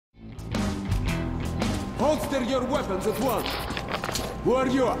Holster your weapons at once. Who are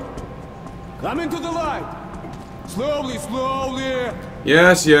you? Come into the light. Slowly, slowly.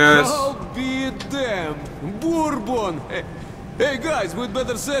 Yes, yes. I'll be damned. Bourbon. Hey guys, we'd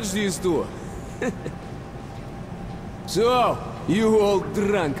better search these two. So, you all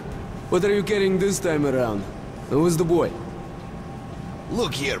drunk. What are you carrying this time around? Who's the boy?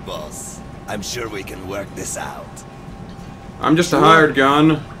 Look here, boss. I'm sure we can work this out. I'm just a hired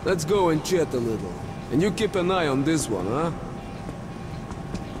gun. Let's go and chat a little. And you keep an eye on this one, huh?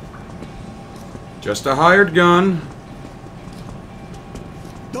 Just a hired gun.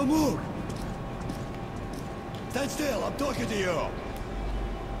 Don't move! Stand still, I'm talking to you!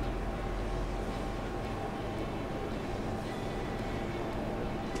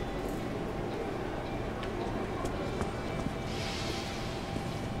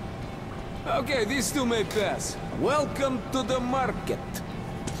 Okay, these two may pass. Welcome to the market.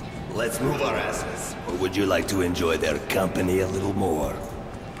 Let's move our asses. Or would you like to enjoy their company a little more?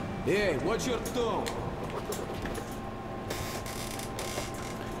 Hey, what's your tone?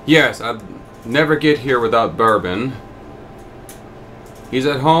 Yes, I'd never get here without Bourbon. He's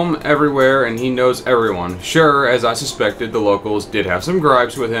at home everywhere and he knows everyone. Sure, as I suspected, the locals did have some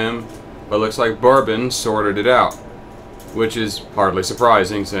gripes with him, but looks like Bourbon sorted it out. Which is hardly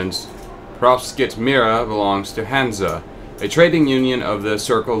surprising since Propskitmira belongs to Hansa, a trading union of the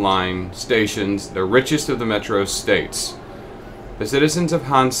Circle Line stations, the richest of the metro states. The citizens of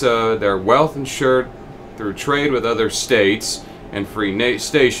Hansa, their wealth ensured through trade with other states and free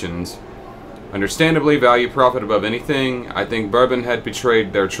stations, understandably value profit above anything. I think Bourbon had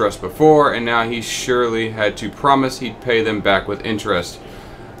betrayed their trust before, and now he surely had to promise he'd pay them back with interest.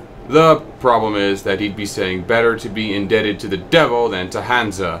 The problem is that he'd be saying better to be indebted to the devil than to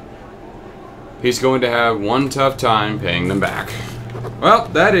Hansa. He's going to have one tough time paying them back. Well,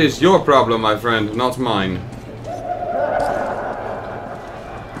 that is your problem, my friend, not mine.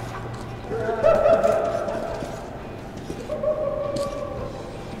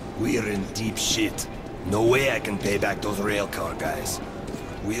 We're in deep shit. No way I can pay back those railcar guys.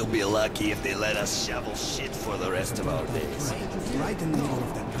 We'll be lucky if they let us shovel shit for the rest of our days. Right in the middle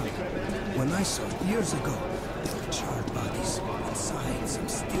of that tunnel. When I saw it years ago, charred bodies inside some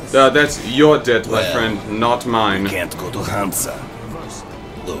steel. That's your debt, my friend, not mine. Can't go to Hansa.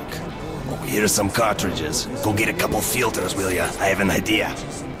 Look, here's some cartridges. Go get a couple filters, will ya? I have an idea.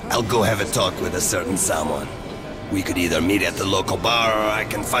 I'll go have a talk with a certain someone. We could either meet at the local bar or I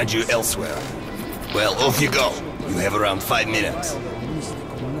can find you elsewhere. Well, off you go. You have around 5 minutes.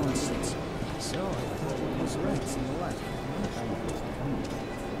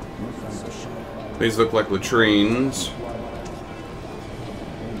 These look like latrines.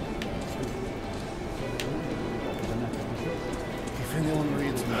 If anyone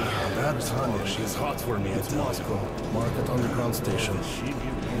reads me, that's honey. She's hot for me at Moscow. Market Underground Station.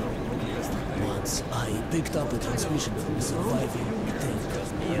 Once I picked up a transmission from a surviving tank.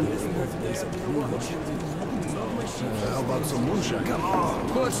 How about some moonshine? Come on!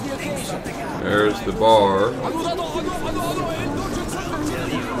 There's the bar.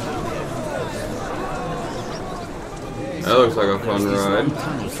 That looks like a fun ride.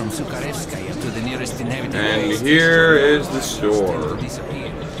 And here is the store. He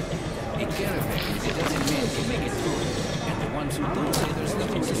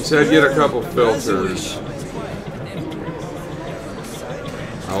said get a couple filters.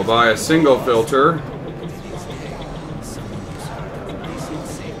 I'll buy a single filter.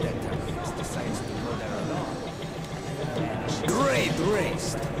 Great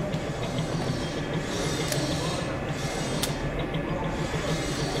race.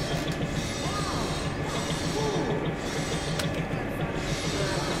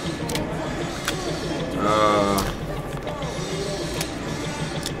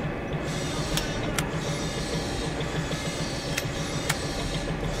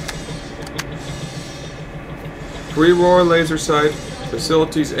 Pre-roar laser sight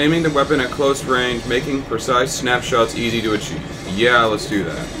facilities aiming the weapon at close range, making precise snapshots easy to achieve. Yeah, let's do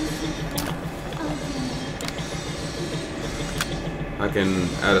that. I can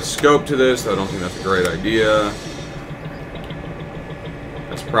add a scope to this. I don't think that's a great idea.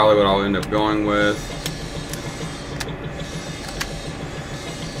 That's probably what I'll end up going with.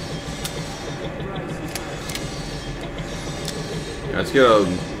 Yeah, let's get a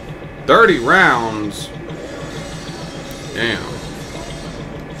 30 rounds. Damn.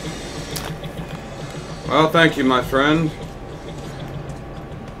 Well, thank you, my friend.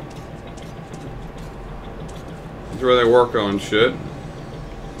 This is where they work on shit.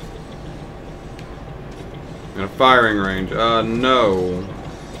 And a firing range. No.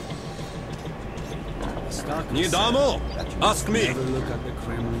 Nidamo, ask me. Never look at the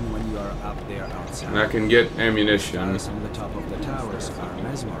Kremlin when you are up there outside. And I can get ammunition. Guys on the top of the towers are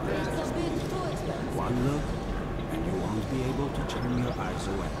mesmerized. One look, and you won't be able to turn your eyes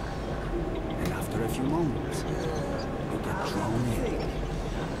away. And after a few moments, you get drawn in.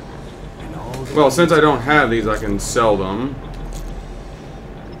 And all the Well, since I don't have these, I can sell them.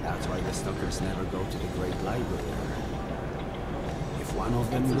 That's why the stalkers never go to the Great Library. If one of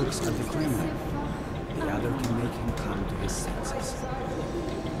them looks at the Kremlin, the other can make him come to his senses.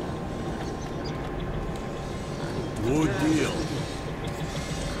 Good deal.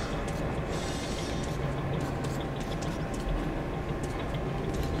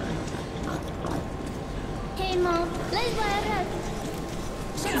 Hey Mom, let's buy a hat.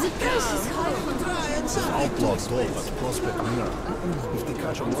 The price is high. Outlaw told us Prospect Mirror. If they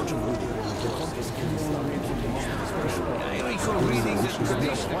catch a watch of I recall reading that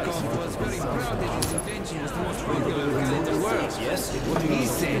Kalashnikov was very proud that his invention was the most popular one in the world. Yes, he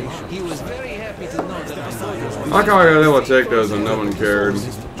said he was very happy to know that the soldiers were... I got able to take those and no one cared.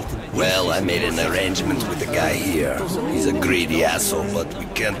 Well, I made an arrangement with the guy here. He's a greedy asshole, but we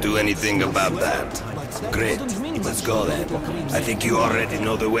can't do anything about that. Great. Let's go then. I think you already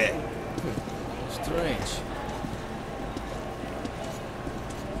know the way. Strange.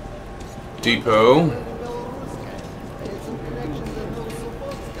 Depot.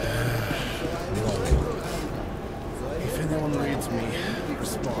 If anyone reads me,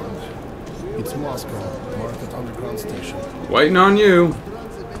 respond. It's Moscow, Market Underground Station. Waiting on you.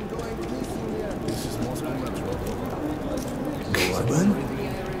 This is Moscow Metro.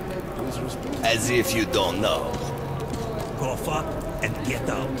 Please respond. As if you don't know. Cough up and get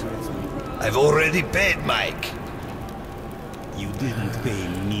out. I've already paid Mike. You didn't pay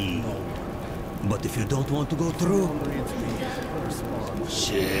me. But if you don't want to go through,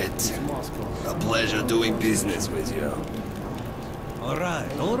 Shit. A pleasure doing business with you. all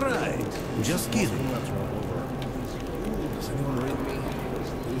right. Just kidding. Does anyone read me?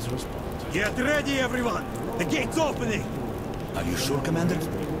 Please respond. Get ready, everyone. The gate's opening. Are you sure, Commander?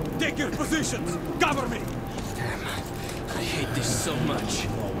 Take your positions. Cover me. I hate this so much.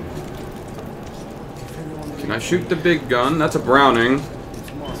 Can I shoot the big gun? That's a Browning.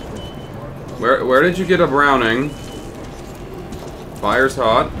 Where did you get a Browning? Fire's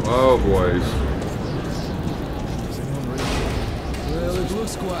hot. Oh, boys. Well, it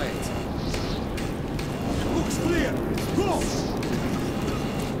looks quiet. Looks clear. Go.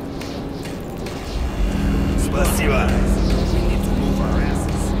 Spasiba. We need to move our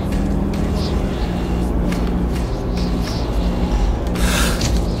asses.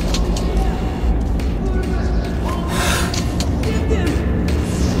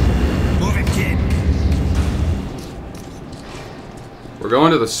 Move it, kid. We're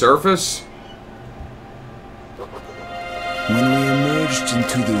going to the surface? When we emerged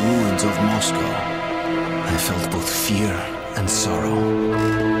into the ruins of Moscow, I felt both fear and sorrow.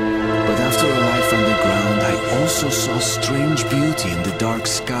 But after a life underground, I also saw strange beauty in the dark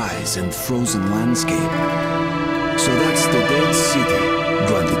skies and frozen landscape. So that's the dead city,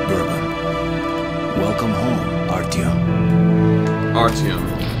 grunted Bourbon. Welcome home, Artyom. Artyom.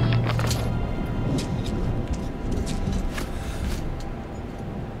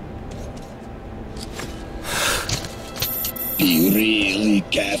 Be really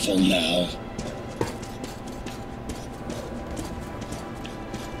careful now.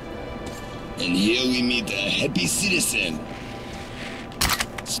 And here we meet a happy citizen.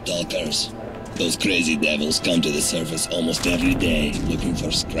 Stalkers. Those crazy devils come to the surface almost every day, looking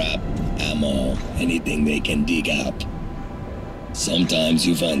for scrap, ammo, anything they can dig up. Sometimes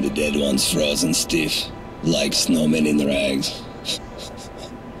you find the dead ones frozen stiff, like snowmen in rags.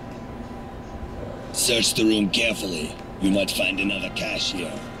 Search the room carefully. You might find another cache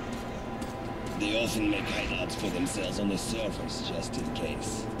here. They often make hideouts for themselves on the surface, just in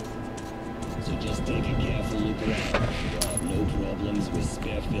case. So just take a careful look around. There are no problems with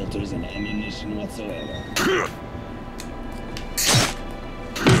spare filters and ammunition whatsoever.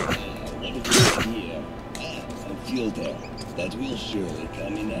 What have we got here? A filter. That will surely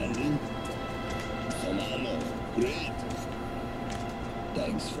come in handy. Some ammo. Great.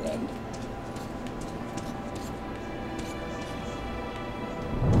 Thanks, friend.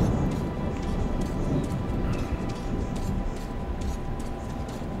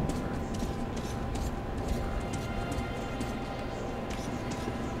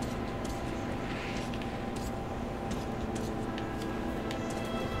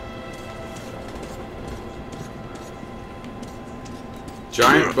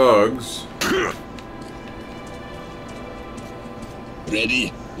 Giant bugs.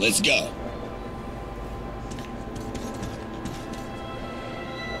 Ready? Let's go.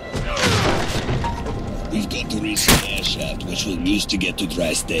 We've got to reach the air shaft, which we'll use to get to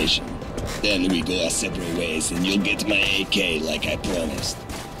Dry Station. Then we go our separate ways, and you'll get my AK like I promised.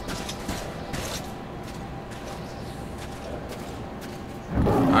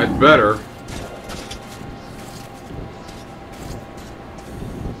 I'd better.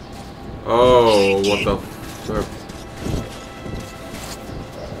 Oh, what the fuck?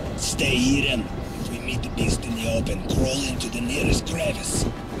 Stay hidden. If we meet the beast in the open, crawl into the nearest crevice.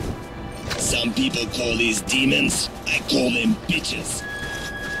 Some people call these demons. I call them bitches.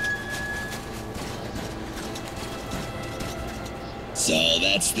 So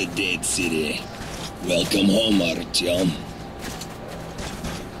that's the dead city. Welcome home, Artyom.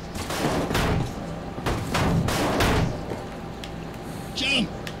 Jump!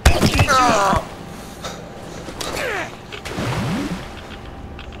 I'll get you!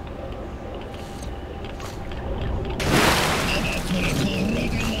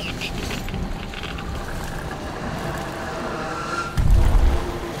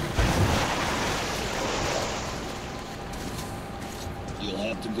 You'll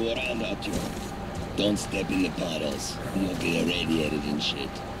have to go around out here. Don't step in the puddles. You'll get irradiated and shit.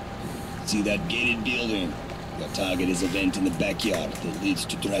 See that gated building? Your target is a vent in the backyard that leads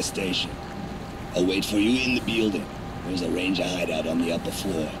to Dry Station. I'll wait for you in the building. There's a ranger hideout on the upper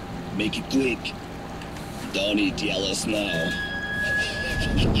floor. Make it quick. Don't eat yellow snow.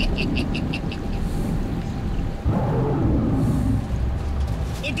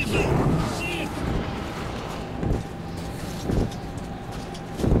 What the fuck? Shit!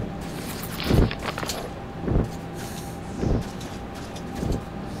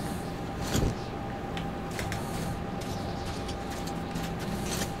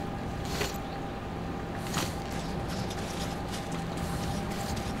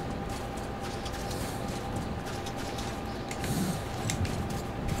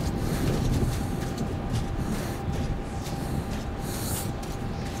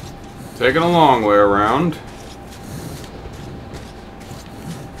 Taking a long way around.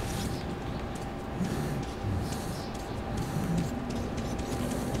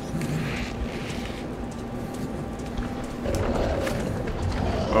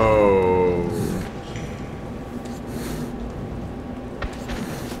 Oh.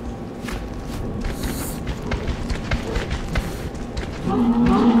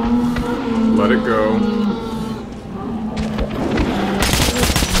 Let it go.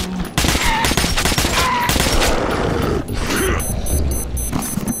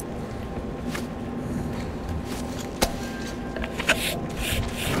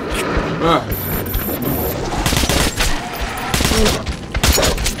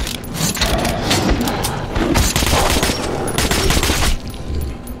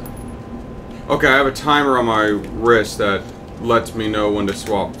 Okay, I have a timer on my wrist that lets me know when to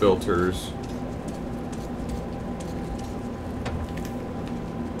swap filters.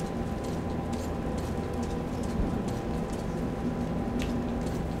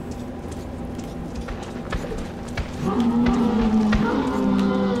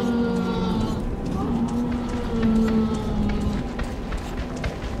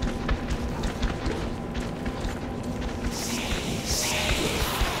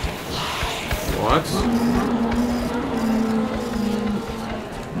 What?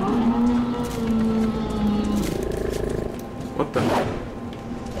 What the?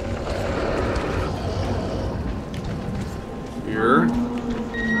 Here?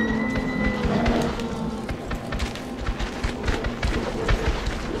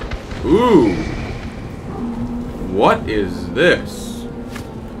 Ooh! What is this?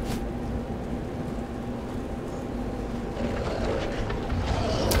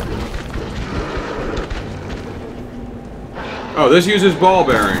 Oh, this uses ball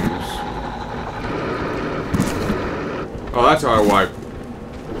bearings. Oh, that's how I wipe.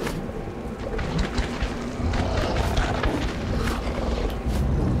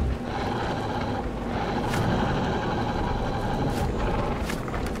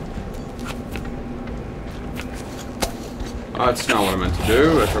 That's not what I meant to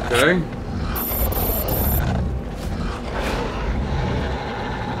do. That's okay.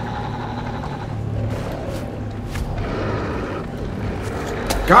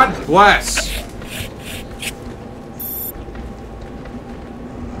 God bless!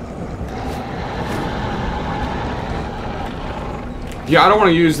 Yeah, I don't want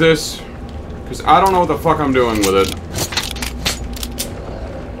to use this, because I don't know what the fuck I'm doing with it.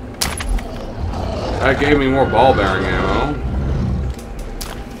 That gave me more ball bearing ammo.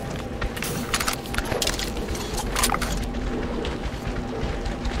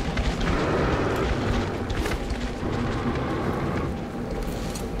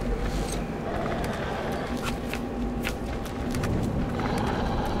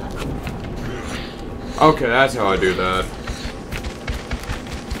 Okay, that's how I do that.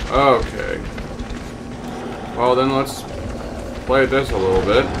 Okay. Well, then let's play this a little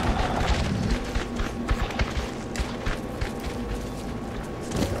bit.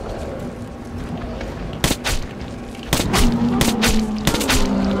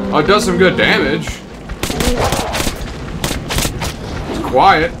 Oh, it does some good damage. It's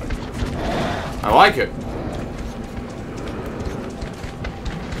quiet. I like it.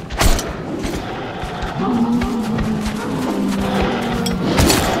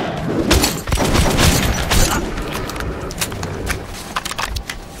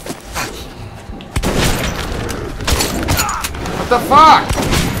 What the fuck?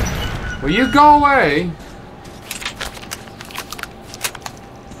 Will you go away?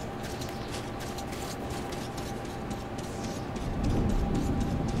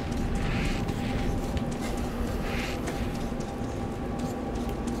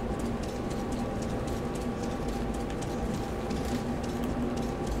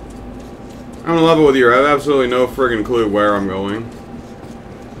 I'm gonna level with you. I have absolutely no friggin' clue where I'm going.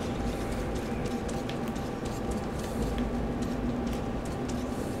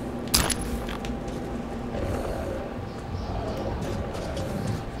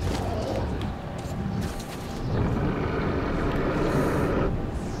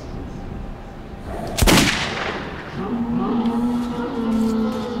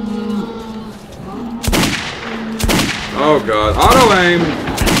 Oh god, auto aim!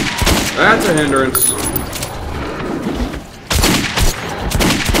 That's a hindrance.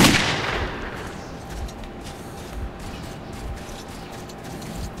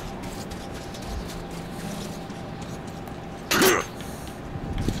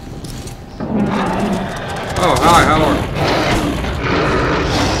 Oh, hi, how are you?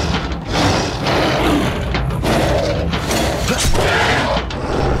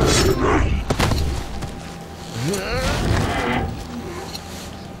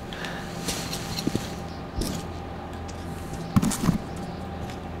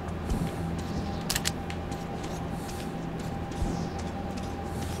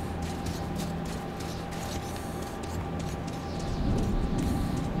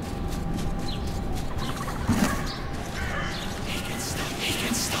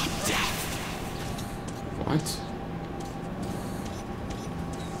 What?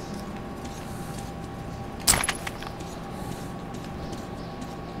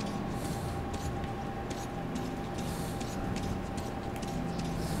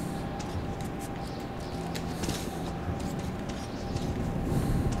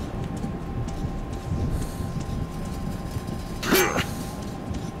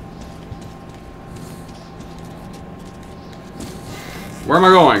 Where am I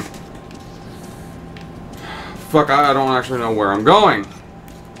going? Fuck, I don't actually know where I'm going.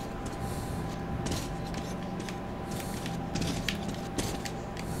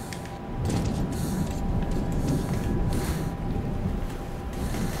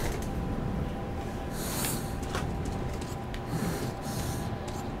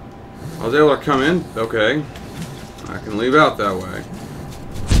 I was able to come in? Okay. I can leave out that way.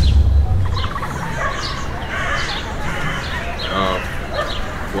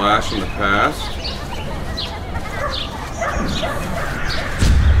 Flash in the past.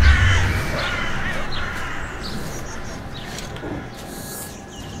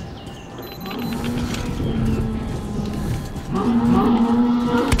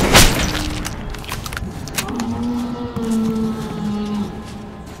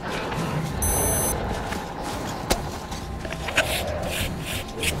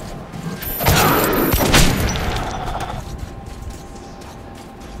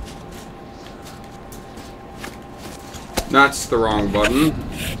 That's the wrong button.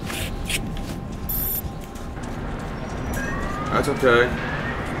 That's okay.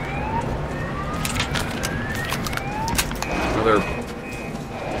 Another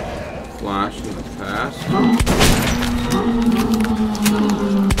flash in the past.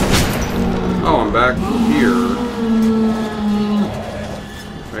 Oh, I'm back here.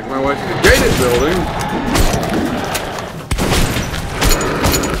 Make my way to the gated building.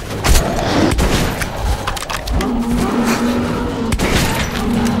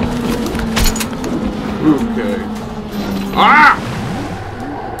 Okay. Ah!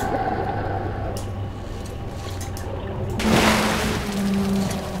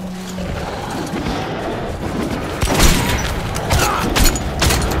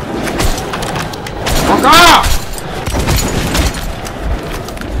 Fuck off!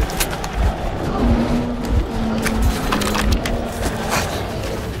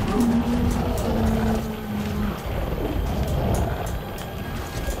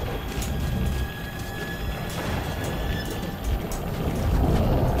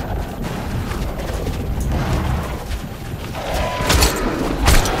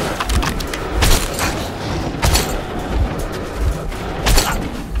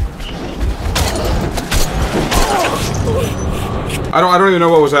 I don't even know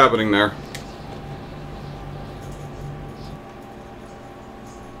what was happening there.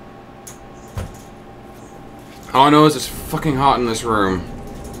 All I know is it's fucking hot in this room.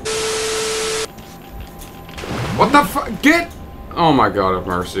 What the fuck? Get! Oh my god of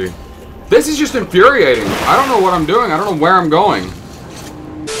mercy. This is just infuriating. I don't know what I'm doing. I don't know where I'm going.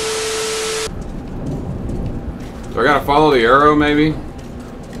 Do I gotta follow the arrow, maybe?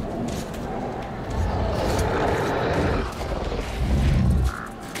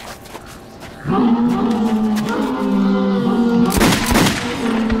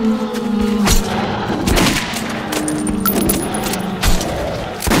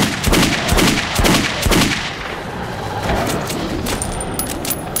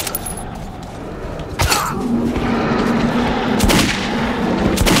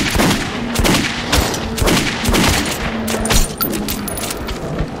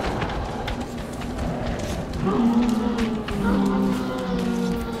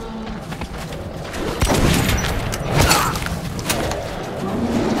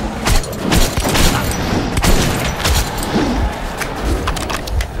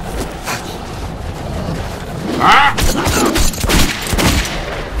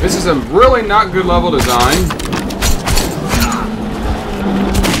 This is a really not good level design.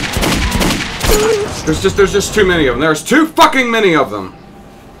 There's just too many of them. There's too fucking many of them.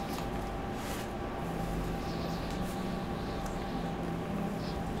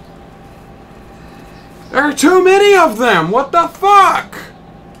 There are too many of them. What the fuck?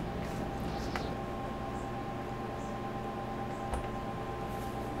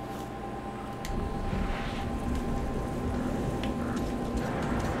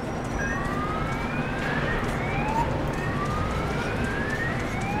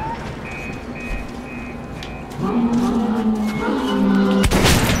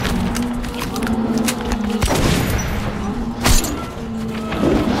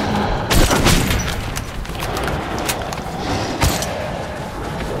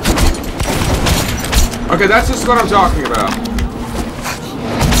 Okay, that's just what I'm talking about.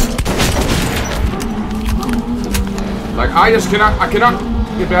 Like, I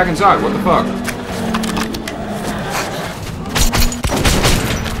cannot get back inside. What the fuck?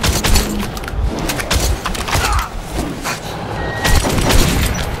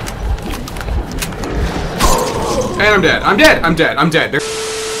 And I'm dead. I'm dead. I'm dead. I'm dead.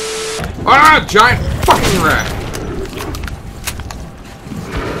 Ah, giant fucking rat.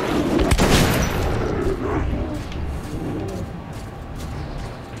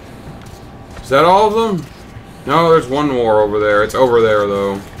 Is that all of them? No, there's one more over there. It's over there,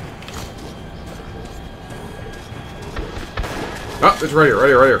 though. Oh, it's right here, right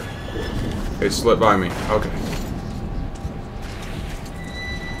here, right here. It slipped by me. Okay.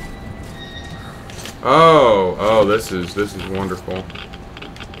 Oh, this is wonderful.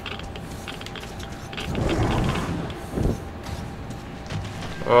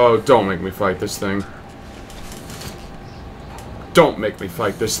 Oh, don't make me fight this thing. Don't make me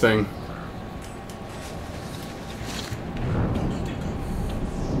fight this thing.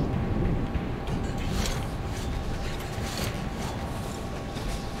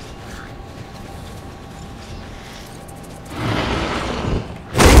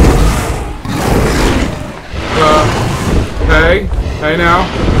 Hey now.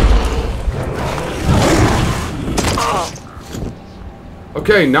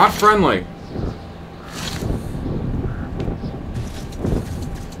 Okay, not friendly.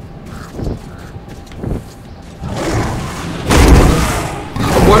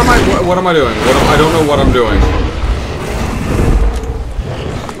 What am I doing? I don't know what I'm doing.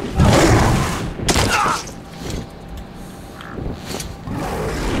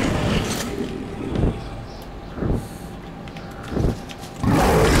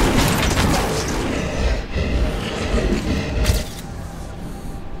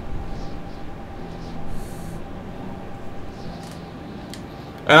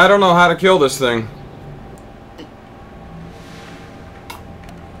 And I don't know how to kill this thing.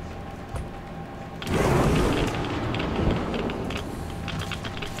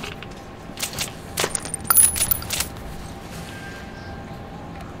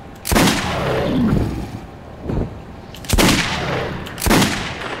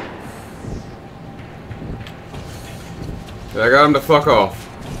 I got him to fuck off.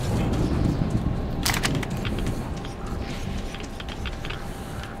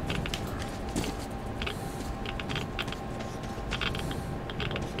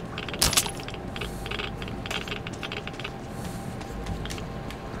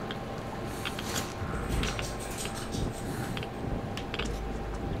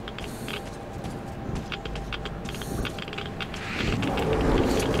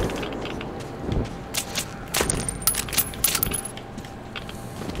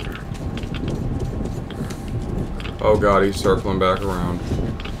 Oh god, he's circling back around.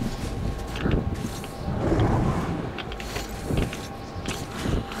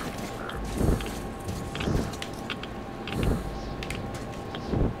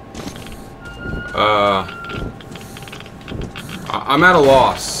 I'm at a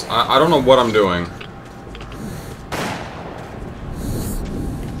loss. I don't know what I'm doing.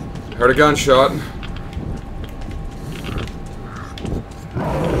 Heard a gunshot.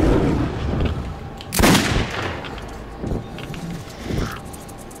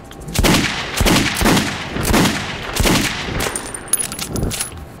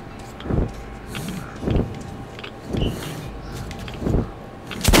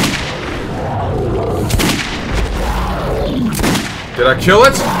 Did I kill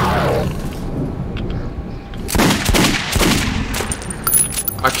it?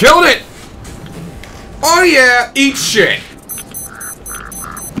 I killed it! Oh yeah, eat shit!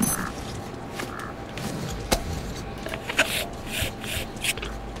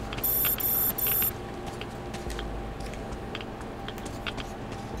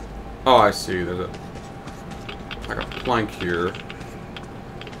 Oh, I see. There's like a plank here.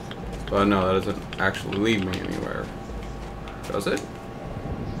 But no, that doesn't actually lead me anywhere. Does it?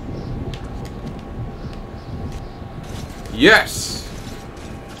 Yes!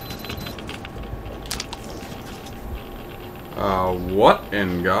 What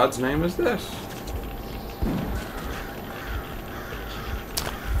in God's name is this?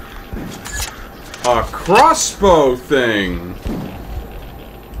 A crossbow thing!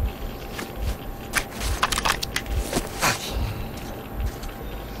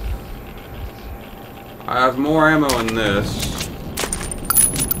 I have more ammo in this.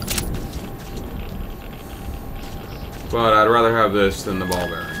 But I'd rather have this than the ball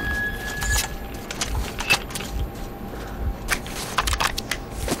bearing.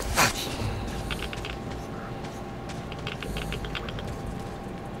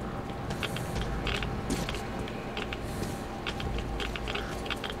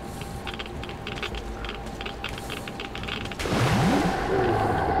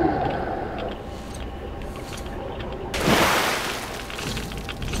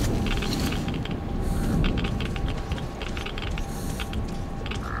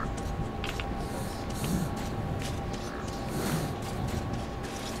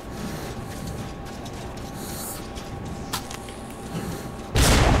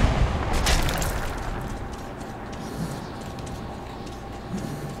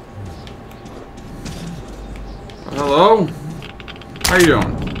 Hello? How you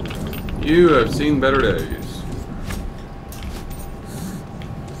doing? You have seen better days.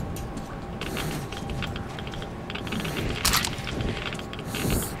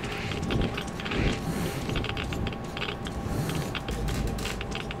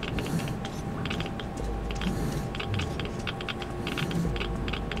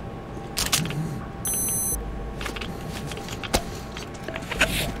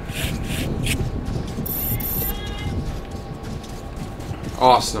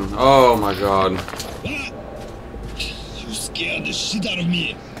 Awesome. Oh my god. You scared the shit out of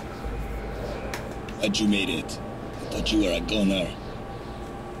me. But you made it. I thought you were a goner.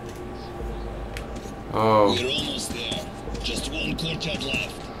 Oh. We're almost there. Just one courtyard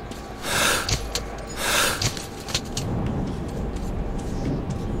left.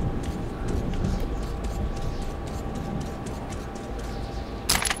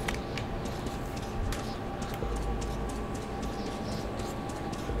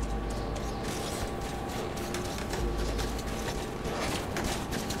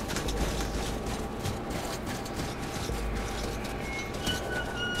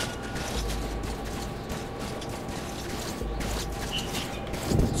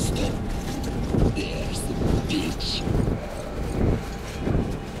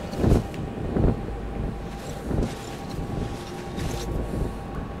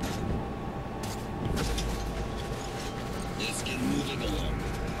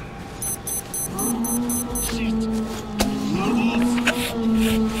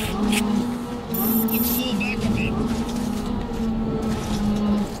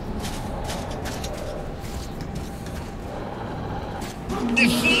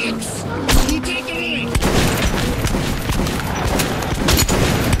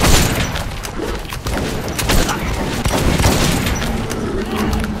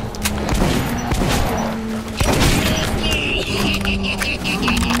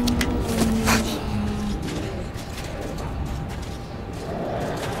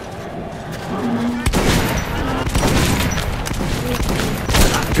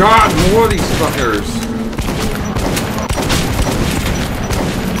 God, more of these fuckers!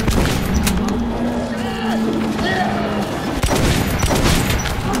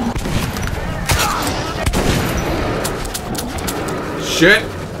 shit.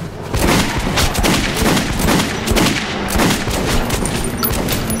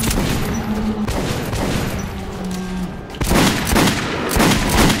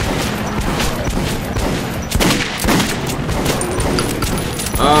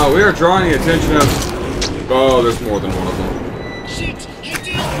 We are drawing the attention of... Oh, there's more than one of them. Shit,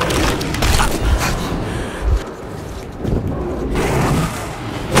 idiot!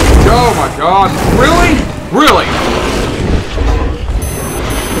 Oh my god. Really? Really?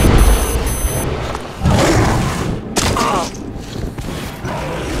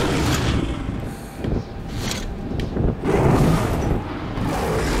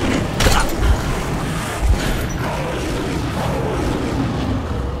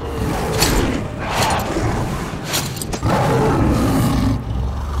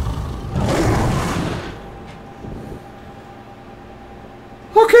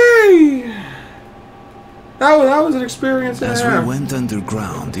 That was an experience. As we went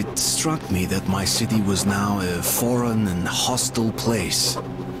underground, it struck me that my city was now a foreign and hostile place.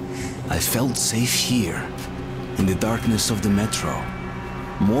 I felt safe here, in the darkness of the metro.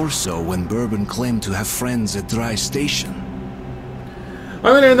 More so when Bourbon claimed to have friends at Dry Station. I'm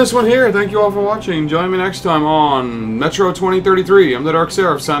going to end this one here. Thank you all for watching. Join me next time on Metro 2033. I'm the Dark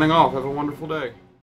Seraph signing off. Have a wonderful day.